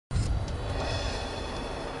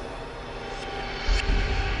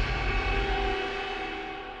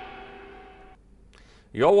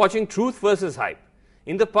You're watching Truth versus Hype.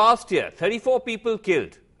 In the past year, 34 people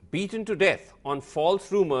killed, beaten to death on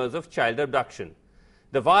false rumors of child abduction.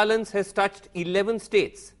 The violence has touched 11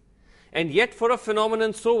 states. And yet, for a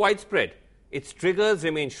phenomenon so widespread, its triggers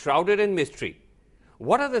remain shrouded in mystery.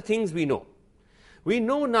 What are the things we know? We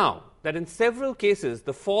know now that in several cases,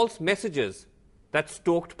 the false messages that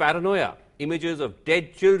stoked paranoia, images of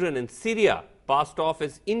dead children in Syria passed off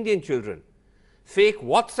as Indian children, fake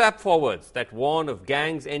WhatsApp forwards that warn of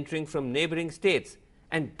gangs entering from neighboring states,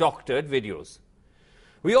 and doctored videos.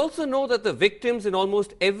 We also know that the victims in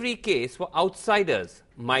almost every case were outsiders,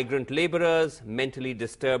 migrant laborers, mentally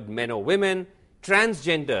disturbed men or women,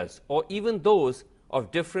 transgenders, or even those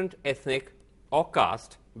of different ethnic or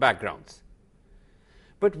caste backgrounds.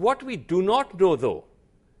 But what we do not know, though,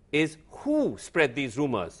 is who spread these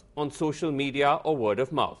rumors on social media or word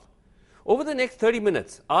of mouth. Over the next 30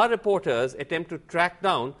 minutes, our reporters attempt to track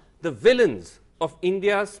down the villains of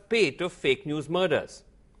India's spate of fake news murders.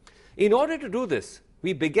 In order to do this,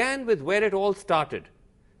 we began with where it all started,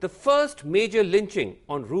 the first major lynching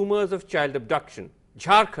on rumors of child abduction,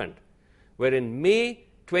 Jharkhand, where in May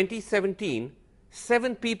 2017,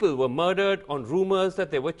 7 people were murdered on rumors that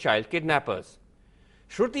they were child kidnappers.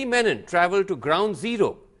 Shruti Menon travelled to Ground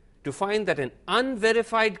Zero to find that an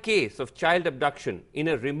unverified case of child abduction in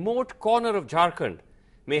a remote corner of Jharkhand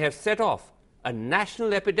may have set off a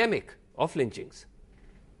national epidemic of lynchings.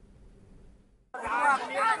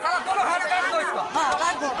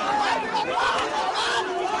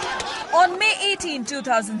 On May 18,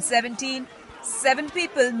 2017, 7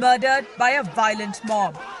 people murdered by a violent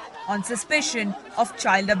mob on suspicion of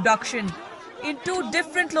child abduction in 2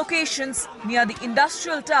 different locations near the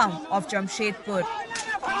industrial town of Jamshedpur.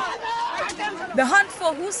 The hunt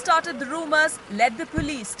for who started the rumors led the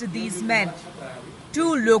police to these men.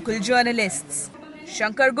 2 local journalists,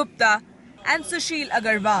 Shankar Gupta and Sushil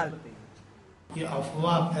Agarwal.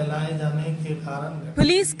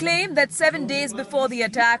 Police claim that 7 days before the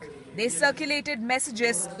attack, they circulated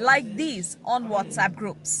messages like these on WhatsApp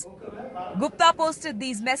groups. Gupta posted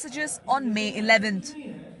these messages on May 11th.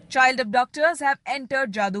 Child abductors have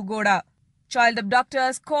entered Jadugoda. Child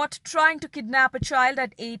abductors caught trying to kidnap a child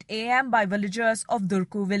at 8 a.m. by villagers of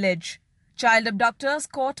Durku village. Child abductors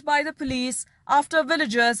caught by the police after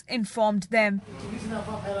villagers informed them.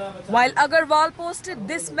 While Agarwal posted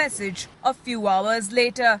this message a few hours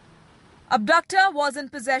later. Abductor was in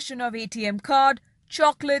possession of ATM card,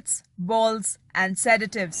 chocolates, balls and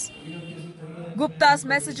sedatives. Gupta's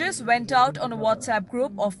messages went out on a WhatsApp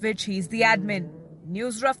group of which he is the admin,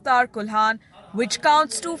 News Raftar Kulhan, which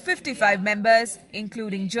counts 255 members,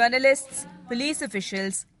 including journalists, police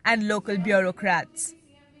officials and local bureaucrats.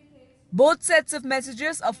 Both sets of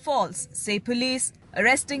messages are false, say police,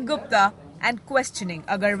 arresting Gupta and questioning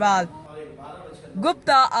Agarwal.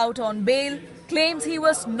 Gupta, out on bail, claims he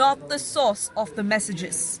was not the source of the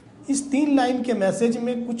messages. इस 3 line के message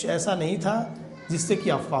में कुछ ऐसा नहीं था जिससे कि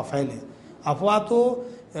अफवाह फैले. अफवाह तो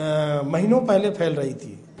महीनों पहले फैल रही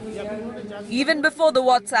थी. Even before the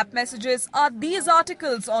WhatsApp messages are these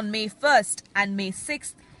articles on May 1st and May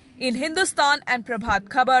 6th in Hindustan and Prabhat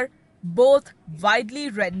Khabar, both widely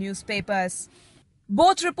read newspapers.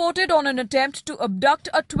 Both reported on an attempt to abduct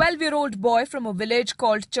a 12-year-old boy from a village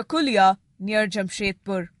called Chakulia near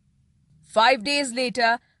Jamshedpur. 5 days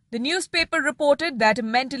later, the newspaper reported that a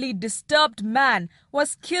mentally disturbed man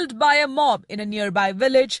was killed by a mob in a nearby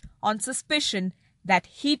village on suspicion that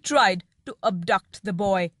he tried to abduct the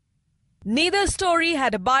boy. Neither story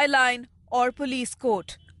had a byline or police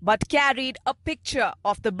quote, but carried a picture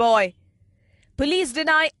of the boy. Police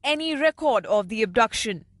deny any record of the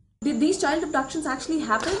abduction. Did these child abductions actually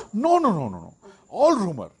happen? No. All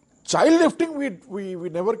rumor. Child lifting, we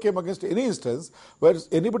never came against any instance where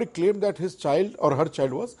anybody claimed that his child or her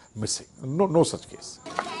child was missing. No such case.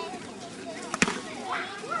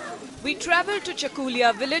 We travelled to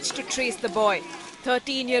Chakulia village to trace the boy,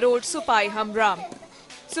 13-year-old Supai Hamram.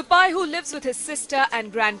 Supai, who lives with his sister and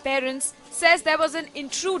grandparents, says there was an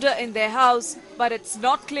intruder in their house, but it's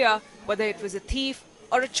not clear whether it was a thief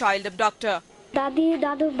or a child abductor. दादी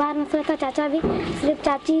दादू बाहर में सोया था, चाचा भी, सिर्फ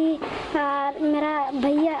चाची और मेरा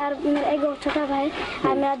भैया और मेरा एक छोटा भाई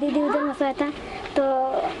और मेरा दीदी उधर में सोया था. तो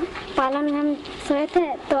पालन में हम सोए थे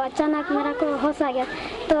तो अचानक मेरा को होश आ गया.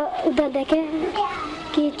 तो उधर देखे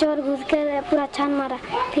कि चोर घुस कर पूरा छान मारा.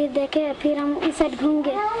 फिर देखे, फिर हम इस साइड घूम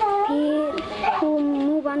गए. फिर वो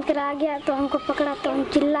मुंह बांध कर आ गया तो हमको पकड़ा तो हम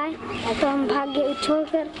चिल्लाए तो हम भाग गए,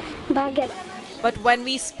 छोड़कर भाग गए. But when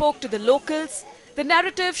we spoke to the locals, the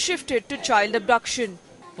narrative shifted to child abduction.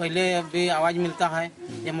 पहले भी आवाज मिलता है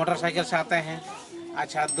ये मोटरसाइकिल से आते हैं.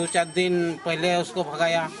 अच्छा 2-4 दिन पहले उसको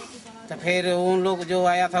भगाया तो फिर उन लोग जो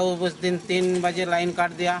आया था वो उस दिन 3 बजे लाइन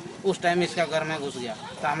काट दिया, उस टाइम इसका घर में घुस गया।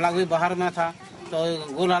 तो हम लोग भी बाहर में था, तो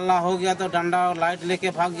गुल हल्ला हो गया, तो डंडा और लाइट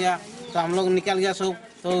लेके भाग गया। तो हम लोग निकल गया सब,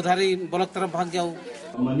 तो उधर ही ब्लॉक तरफ भाग गया।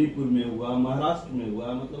 मणिपुर में हुआ, महाराष्ट्र में हुआ,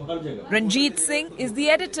 मतलब हर जगह। Ranjit Singh is the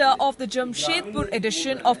editor of the Jamshedpur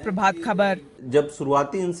edition of Prabhat Khabar. जब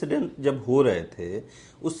शुरुआती इंसिडेंट जब हो रहे थे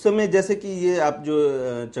उस समय, जैसे कि ये आप जो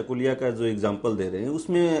चकुलिया का जो एग्जांपल दे रहे हैं,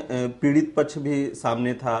 उसमें पीड़ित पक्ष भी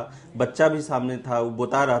सामने था, बच्चा भी सामने था, वो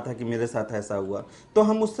बता रहा था कि मेरे साथ ऐसा हुआ। तो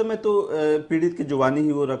हम उस समय तो पीड़ित की जुबानी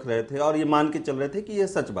ही वो रख रहे थे और ये मान के चल रहे थे कि ये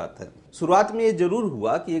सच बात है। शुरुआत में ये जरूर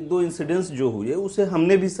हुआ कि 1-2 इंसिडेंट्स जो हुए उसे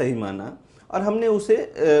हमने भी सही माना और हमने उसे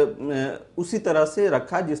उसी तरह से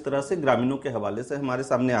रखा जिस तरह से ग्रामीणों के हवाले से हमारे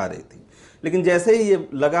सामने आ रही थी। लेकिन जैसे ही ये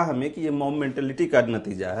लगा हमें कि ये मॉब मेंटालिटी का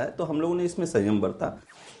नतीजा है, तो हम लोगों ने इसमें संयम बरता।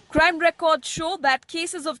 Crime records show that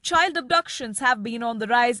cases of child abductions have been on the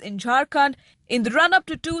rise in Jharkhand in the run-up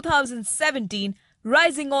to 2017,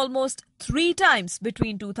 rising almost 3 times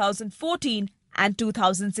between 2014 and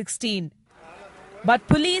 2016. But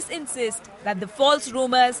police insist that the false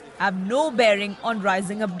rumors have no bearing on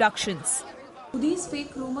rising abductions. Do these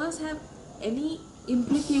fake rumors have any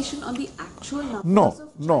implication on the actual numbers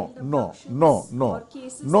of child abductions or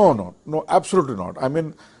cases? No, absolutely not. I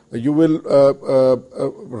mean, you will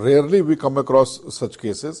rarely we come across such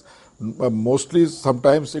cases. Mostly,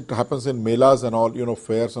 sometimes it happens in melas and all,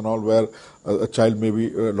 fairs and all, where a child may be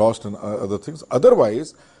lost and other things.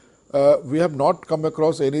 Otherwise, we have not come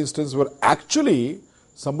across any instance where actually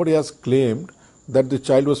somebody has claimed that the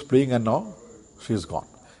child was playing and now she is gone.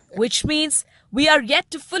 Which means we are yet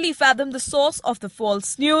to fully fathom the source of the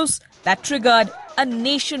false news that triggered a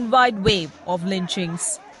nationwide wave of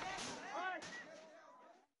lynchings.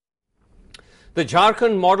 The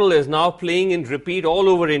Jharkhand model is now playing in repeat all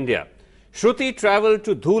over India. Shruti travelled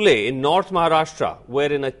to Dhule in North Maharashtra,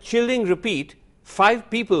 where in a chilling repeat, 5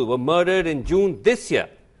 people were murdered in June this year,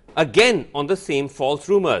 again on the same false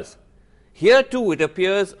rumours. Here too, it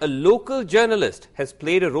appears a local journalist has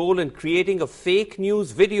played a role in creating a fake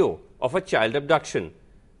news video of a child abduction.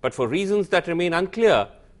 But for reasons that remain unclear,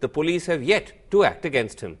 the police have yet to act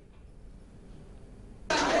against him.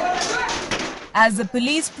 As the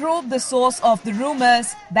police probe the source of the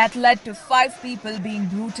rumours that led to 5 people being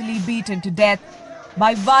brutally beaten to death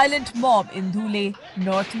by violent mob in Dhule,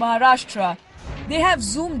 North Maharashtra, they have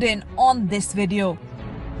zoomed in on this video.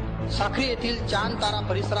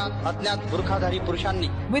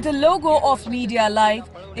 With a logo of Media Live,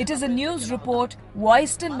 it is a news report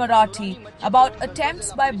voiced in Marathi about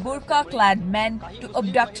attempts by burqa-clad men to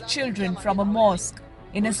abduct children from a mosque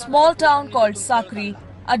in a small town called Sakri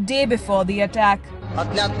a day before the attack.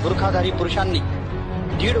 अज्ञात बुरखाधारी पुरुषांनी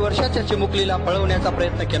 1.5 वर्षाच्या चिमुकलीला पळवण्याचा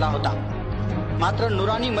प्रयत्न केला होता. मात्र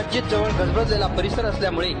नुरानी मस्जिद जवळ गजबजलेला परिसर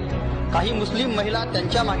असल्यामुळे काही मुस्लिम महिला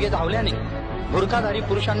त्यांच्या मागे धावल्याने बुरखाधारी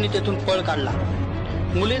पुरुषांनी तेथून पळ काढला.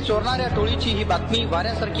 मुले चोरणाऱ्या टोळीची ही बातमी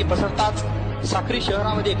वाऱ्यासारखी पसरताच साक्री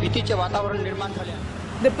शहरामध्ये भीतीचे वातावरण निर्माण झाले.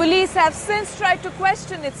 The police have since tried to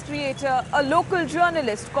question its creator, a local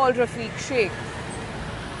journalist called Rafiq Sheikh.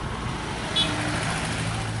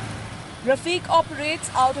 Rafiq operates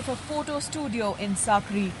out of a photo studio in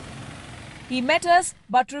Sakri. He met us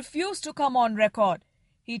but refused to come on record.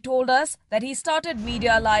 He told us that he started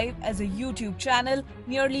Media Live as a YouTube channel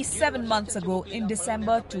nearly 7 months ago in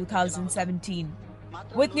December 2017.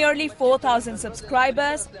 With nearly 4,000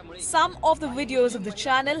 subscribers, some of the videos of the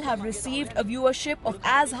channel have received a viewership of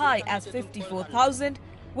as high as 54,000,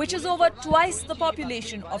 which is over twice the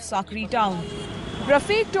population of Sakri town.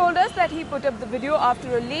 Rafiq told us that he put up the video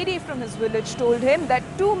after a lady from his village told him that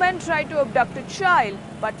 2 men tried to abduct a child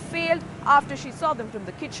but failed after she saw them from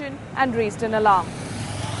the kitchen and raised an alarm.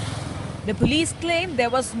 The police claim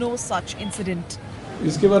there was no such incident.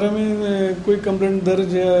 इसके बारे में कोई complaint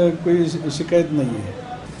दर्ज या कोई शिकायत नहीं है.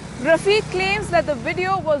 Rafiq claims that the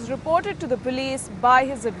video was reported to the police by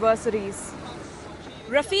his adversaries.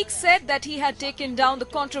 Rafiq said that he had taken down the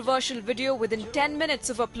controversial video within 10 minutes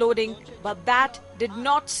of uploading, but that did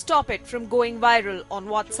not stop it from going viral on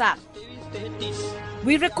WhatsApp.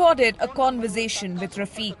 We recorded a conversation with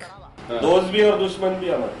Rafiq. दोस्त भी और दुश्मन भी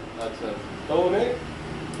हमारे. अच्छा. तो उन्हें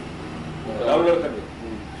download कर दे.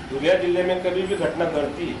 दुनिया जिले में कभी भी घटना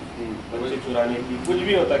घटती, बच्चे चुराने की, कुछ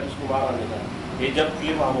भी होता है, किसको मार आने का. ये जब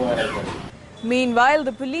क्लिप हम हुआ है. Meanwhile,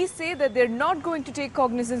 the police say that they're not going to take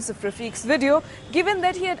cognizance of Rafiq's video, given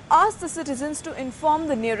that he had asked the citizens to inform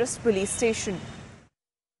the nearest police station.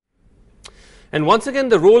 And once again,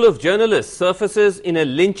 the role of journalists surfaces in a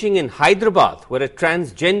lynching in Hyderabad, where a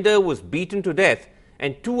transgender was beaten to death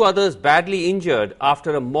and 2 others badly injured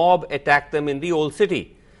after a mob attacked them in the old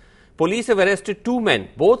city. Police have arrested 2 men,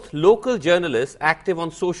 both local journalists active on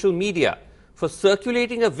social media, for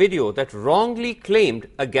circulating a video that wrongly claimed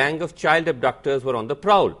a gang of child abductors were on the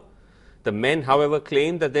prowl. The men, however,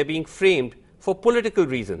 claimed that they're being framed for political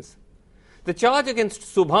reasons. The charge against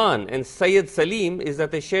Subhan and Syed Salim is that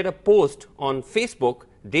they shared a post on Facebook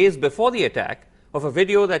days before the attack of a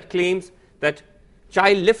video that claims that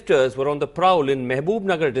child lifters were on the prowl in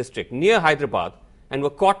Mehboob district near Hyderabad and were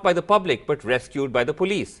caught by the public but rescued by the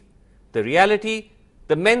police. The reality,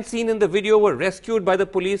 the men seen in the video were rescued by the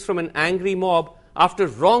police from an angry mob after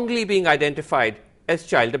wrongly being identified as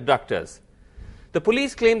child abductors. The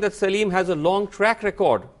police claim that Salim has a long track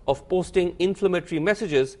record of posting inflammatory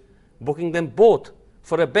messages, booking them both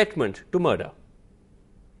for abetment to murder.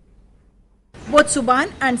 Both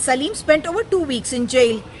Subhan and Salim spent over 2 weeks in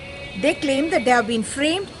jail. They claim that they have been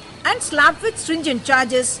framed and slapped with stringent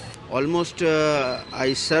charges. Almost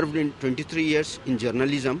I served in 23 years in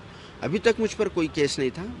journalism. अभी तक मुझ पर कोई case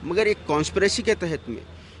नहीं था, मगर एक conspiracy के तहत में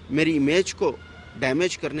मेरी इमेज को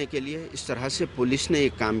डैमेज करने के लिए इस तरह से पुलिस ने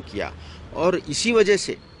एक काम किया और इसी वजह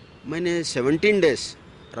से मैंने 17 डेज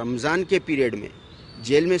रमज़ान के पीरियड में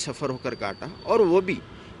जेल में सफ़र होकर काटा और वो भी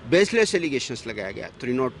बेसलेस एलिगेशंस लगाया गया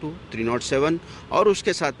 302, 307 और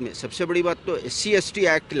उसके साथ में सबसे बड़ी बात तो SC/ST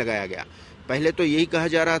एक्ट लगाया गया। पहले तो यही कहा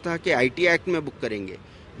जा रहा था कि IT एक्ट में बुक करेंगे,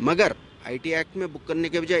 मगर IT एक्ट में बुक करने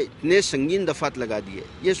के बजाय इतने संगीन दफात लगा दिए,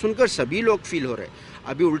 ये सुनकर सभी लोग फील हो रहे।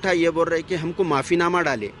 अभी उल्टा ये बोल रहे कि हमको माफ़ीनामा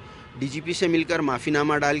डाले, DGP से मिलकर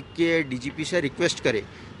माफ़ीनामा डाल के DGP से रिक्वेस्ट करें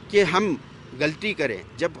कि हम गलती करें।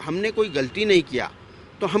 जब हमने कोई गलती नहीं किया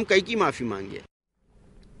तो हम कई की माफ़ी मांगे।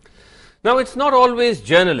 Now, it's not always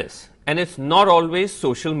journalists and it's not always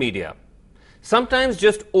social media. Sometimes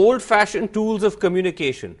just old-fashioned tools of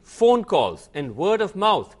communication, phone calls and word of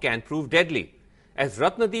mouth can prove deadly, as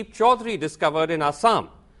Ratnadeep Chaudhary discovered in Assam,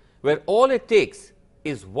 where all it takes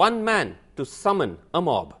is one man to summon a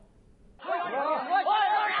mob.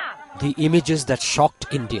 The images that shocked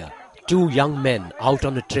India, 2 young men out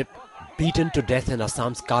on a trip beaten to death in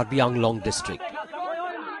Assam's Karbi Anglong district.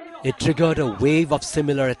 It triggered a wave of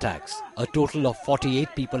similar attacks, a total of 48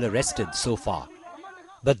 people arrested so far.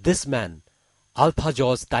 But this man,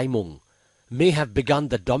 Alphajos Taimung, may have begun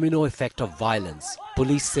the domino effect of violence,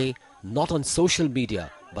 police say, not on social media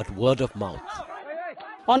but word of mouth.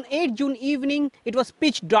 On 8 June evening, it was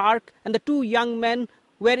pitch dark and the 2 young men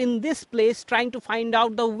were in this place trying to find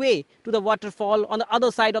out the way to the waterfall on the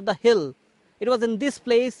other side of the hill. It was in this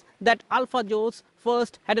place that Alphajos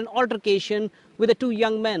first had an altercation with the 2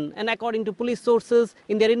 young men, and according to police sources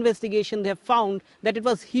in their investigation, they have found that it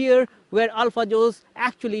was here where Alphajos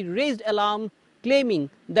actually raised alarm, claiming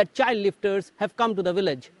that child lifters have come to the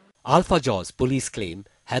village. Alphajos, police claim,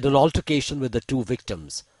 had an altercation with the 2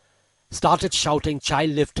 victims. Started shouting,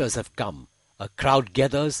 "Child lifters have come." A crowd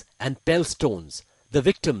gathers and pelts stones. The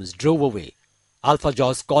victims drove away.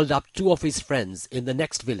 Alphajos called up 2 of his friends in the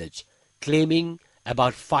next village, claiming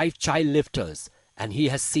about 5 child lifters, and he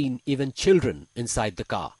has seen even children inside the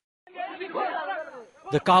car.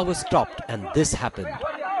 The car was stopped and this happened.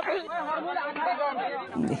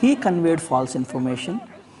 He conveyed false information.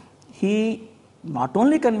 He not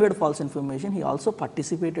only conveyed false information, he also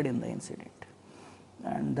participated in the incident.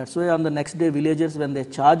 And that's why on the next day, villagers, when they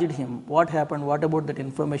charged him, what happened, what about that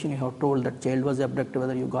information you have told that child was abducted,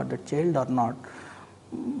 whether you got that child or not,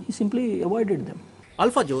 he simply avoided them.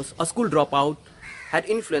 Alphajos, a school dropout, had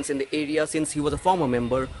influence in the area since he was a former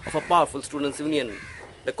member of a powerful students' union.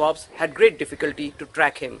 The cops had great difficulty to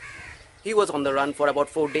track him. He was on the run for about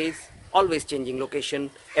 4 days, always changing location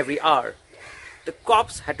every hour. The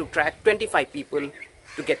cops had to track 25 people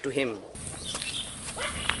to get to him.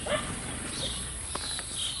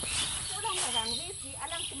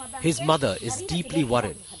 His mother is deeply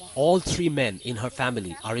worried. All 3 men in her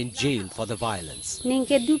family are in jail for the violence.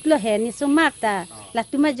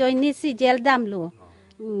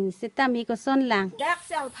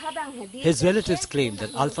 His relatives claim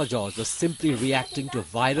that Alphajos was simply reacting to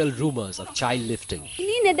viral rumors of child lifting.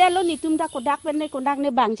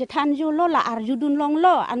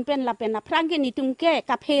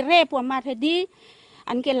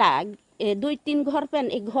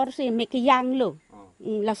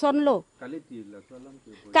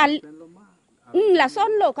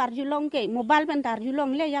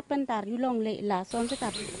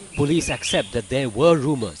 Police accept that there were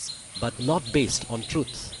rumors, but not based on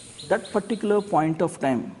truth. That particular point of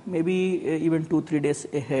time, maybe even 2-3 days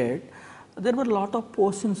ahead, there were a lot of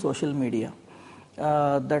posts in social media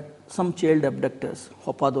that some child abductors,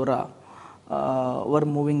 Hopadora, were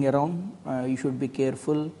moving around. You should be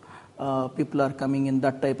careful. people are coming in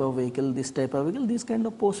that type of vehicle, this type of vehicle, these kind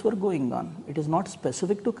of posts were going on. It is not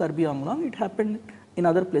specific to Karbi Anglong, it happened in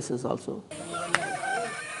other places also.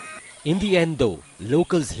 In the end though,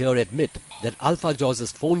 locals here admit that Alpha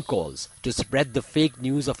Jaws's phone calls to spread the fake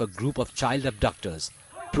news of a group of child abductors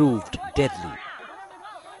proved deadly.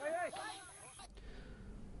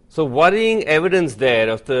 So worrying evidence there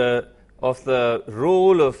of the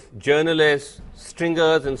role of journalists,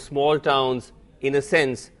 stringers in small towns, in a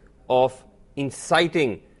sense of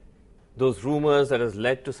inciting those rumors that has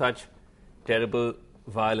led to such terrible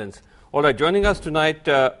violence. All right, joining us tonight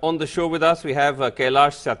on the show with us, we have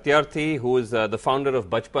Kailash Satyarthi, who is the founder of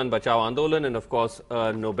Bachpan Bachao Andolan and, of course,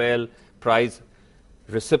 a Nobel Prize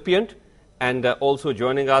recipient. And also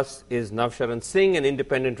joining us is Navsharan Singh, an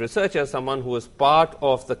independent researcher, someone who was part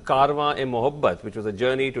of the Karwan-e-Mohabbat, which was a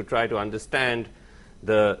journey to try to understand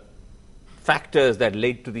the factors that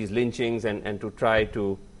led to these lynchings and to try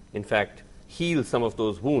to, in fact, heal some of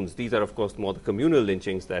those wounds. These are, of course, more the communal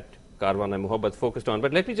lynchings that Karwan-e-Mohabbat focused on.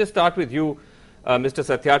 But let me just start with you, Mr.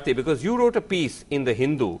 Satyarthi, because you wrote a piece in The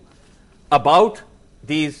Hindu about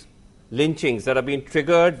these lynchings that are being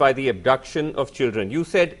triggered by the abduction of children. You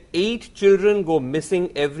said 8 children go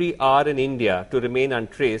missing every hour in India to remain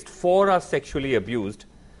untraced, 4 are sexually abused.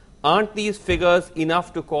 Aren't these figures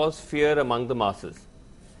enough to cause fear among the masses?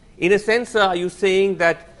 In a sense, are you saying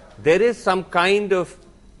that there is some kind of,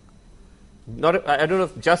 I don't know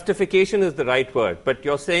if justification is the right word, but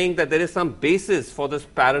you're saying that there is some basis for this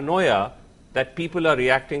paranoia that people are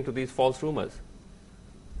reacting to these false rumors?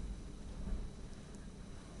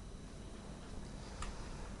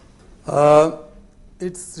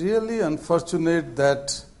 It's really unfortunate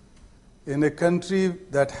that in a country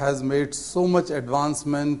that has made so much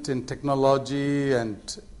advancement in technology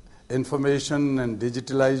and information and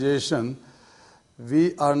digitalization,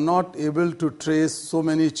 we are not able to trace so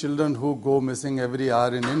many children who go missing every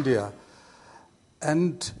hour in India.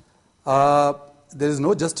 And there is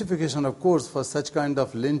no justification, of course, for such kind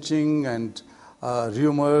of lynching and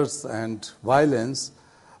rumors and violence.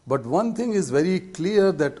 But one thing is very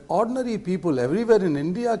clear, that ordinary people everywhere in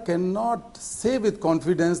India cannot say with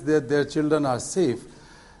confidence that their children are safe.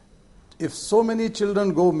 If so many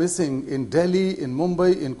children go missing in Delhi, in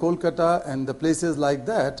Mumbai, in Kolkata, and the places like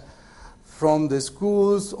that, from the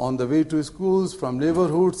schools, on the way to schools, from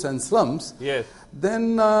neighborhoods and slums, yes,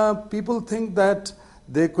 then people think that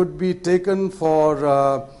they could be taken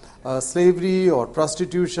for slavery or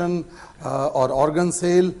prostitution or organ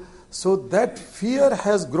sale. So that fear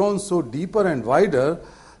has grown so deeper and wider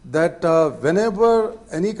that whenever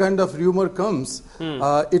any kind of rumor comes,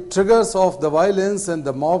 it triggers off the violence, and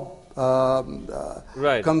the mob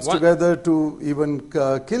comes together to even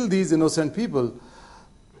kill these innocent people.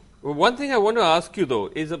 Well, one thing I want to ask you, though,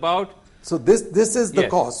 is about... So this is the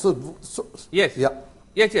cause. So yes. Yeah.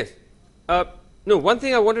 Yes. No, one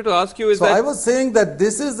thing I wanted to ask you is that... So I was saying that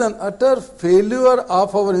this is an utter failure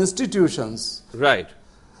of our institutions. Right.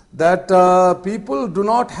 That people do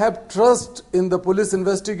not have trust in the police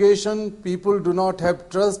investigation, people do not have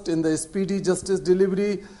trust in the speedy justice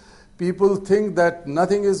delivery, people think that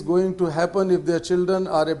nothing is going to happen if their children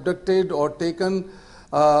are abducted or taken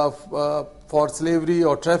for slavery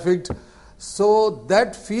or trafficked. So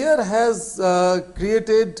that fear has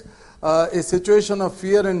created a situation of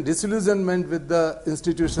fear and disillusionment with the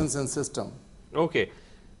institutions and system. Okay.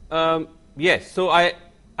 Yes, so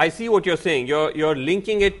I see what you're saying. You're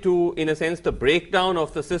linking it to, in a sense, the breakdown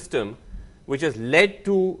of the system, which has led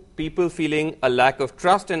to people feeling a lack of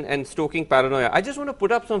trust and stoking paranoia. I just want to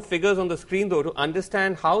put up some figures on the screen, though, to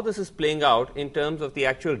understand how this is playing out in terms of the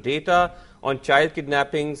actual data on child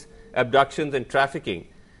kidnappings, abductions and trafficking,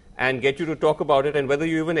 and get you to talk about it and whether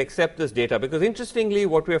you even accept this data. Because interestingly,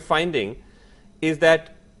 what we're finding is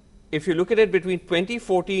that if you look at it between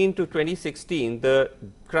 2014 to 2016, the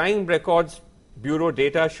Crime Records Bureau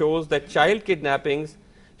data shows that child kidnappings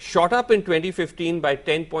shot up in 2015 by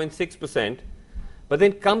 10.6%, but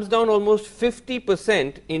then comes down almost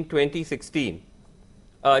 50% in 2016.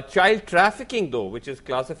 Child trafficking, though, which is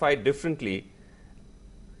classified differently,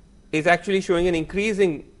 is actually showing an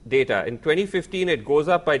increasing data. In 2015, it goes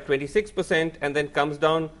up by 26% and then comes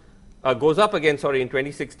down, goes up again, in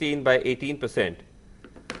 2016 by 18%.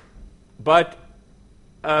 But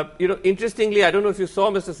interestingly, I don't know if you saw,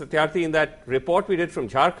 Mr. Satyarthi, in that report we did from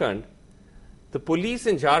Jharkhand, the police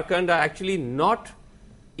in Jharkhand are actually not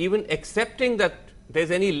even accepting that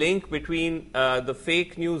there's any link between the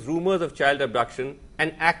fake news rumors of child abduction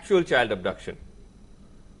and actual child abduction.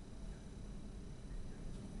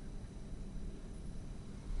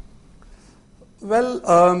 Well,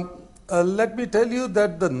 Let me tell you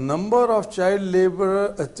that the number of number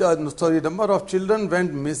of children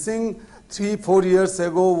went missing 3-4 years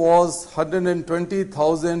ago was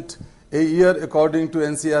 120,000 a year according to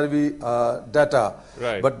NCRB data.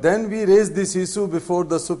 Right. But then we raised this issue before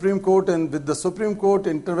the Supreme Court, and with the Supreme Court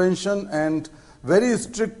intervention and very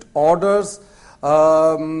strict orders,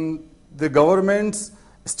 the governments,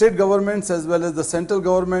 state governments as well as the central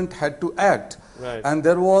government had to act. Right. And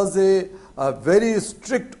there was a very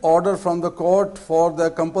strict order from the court for the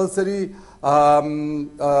compulsory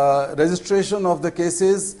registration of the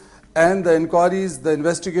cases, and the inquiries, the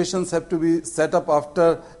investigations have to be set up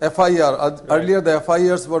after FIR. Earlier the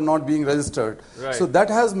FIRs were not being registered. Right. So that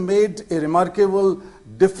has made a remarkable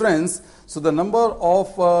difference. So the number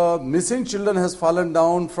of missing children has fallen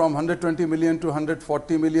down from 120 million to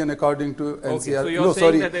 140 million according to NCRB. So you're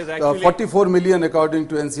saying that there's actually 44 million according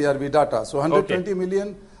to NCRB data. So 120 Okay.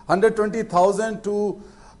 million, 120,000 to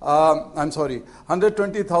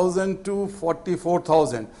 120,000 to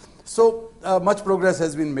 44,000. So much progress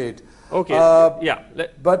has been made. Okay.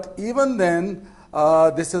 But even then,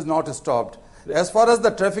 this has not stopped. As far as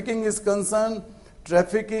the trafficking is concerned,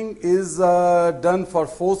 trafficking is done for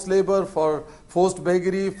forced labor, for forced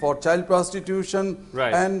beggary, for child prostitution,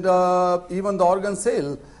 Right. and even the organ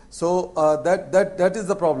sale. So that is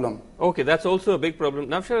the problem. Okay, that's also a big problem.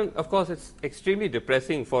 Navsharan, of course, it's extremely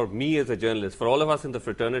depressing for me as a journalist, for all of us in the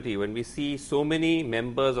fraternity, when we see so many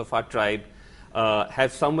members of our tribe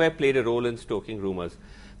have somewhere played a role in stoking rumors.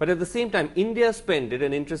 But at the same time, India Spend did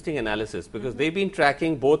an interesting analysis, because they've been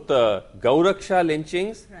tracking both the Gauraksha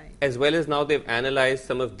lynchings as well as now they've analyzed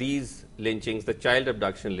some of these lynchings, the child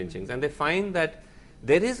abduction lynchings, and they find that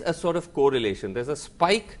there is a sort of correlation. There's a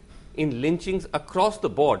spike in lynchings across the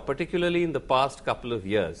board, particularly in the past couple of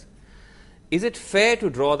years. Is it fair to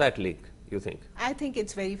draw that link, you think? I think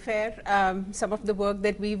it's very fair. Some of the work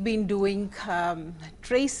that we've been doing,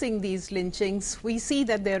 tracing these lynchings, we see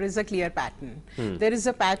that there is a clear pattern. There is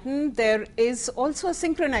a pattern. There is also a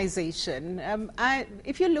synchronization.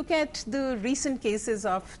 If you look at the recent cases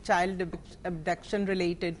of child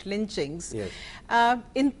abduction-related lynchings, Yes.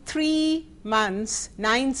 In 3 months,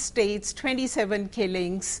 9 states, 27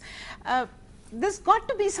 killings, there's got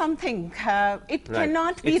to be something. It Right.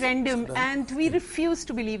 cannot be It's- random, and we refuse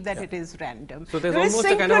to believe that it is random. So there's There is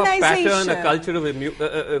almost a kind of a pattern, a synchronization. culture of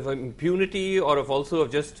impunity, or of also of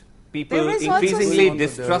just people There is also increasingly some-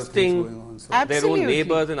 distrusting their own Absolutely.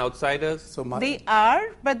 neighbors and outsiders. They are,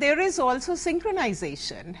 but there is also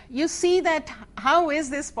synchronization. You see that how is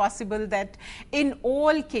this possible that in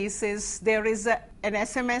all cases there is an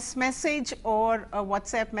SMS message or a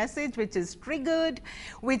WhatsApp message which is triggered,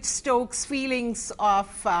 which stokes feelings of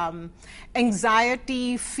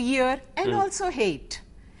anxiety, fear, and also hate.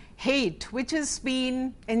 Hate, which has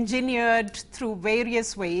been engineered through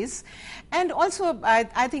various ways. And also,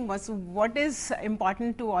 I think what is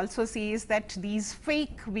important to also see is that these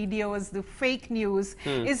fake videos, the fake news,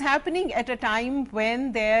 is happening at a time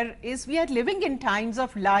when we are living in times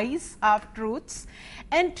of lies, half-truths,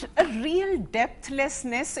 and a real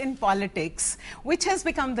depthlessness in politics, which has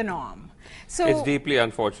become the norm. So It's deeply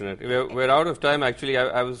unfortunate. We're out of time, actually.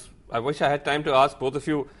 I wish I had time to ask both of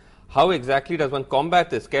you, how exactly does one combat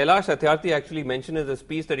this? Kailash Satyarthi actually mentioned in his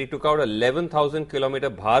piece that he took out 11,000 kilometer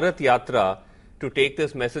Bharat Yatra to take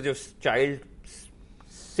this message of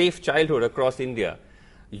safe childhood across India.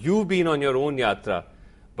 You've been on your own yatra,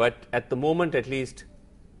 but at the moment at least,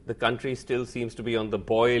 the country still seems to be on the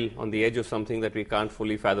boil, on the edge of something that we can't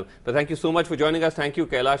fully fathom. But thank you so much for joining us. Thank you,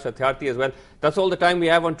 Kailash Satyarthi, as well. That's all the time we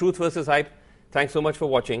have on Truth versus Hype. Thanks so much for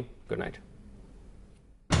watching. Good night.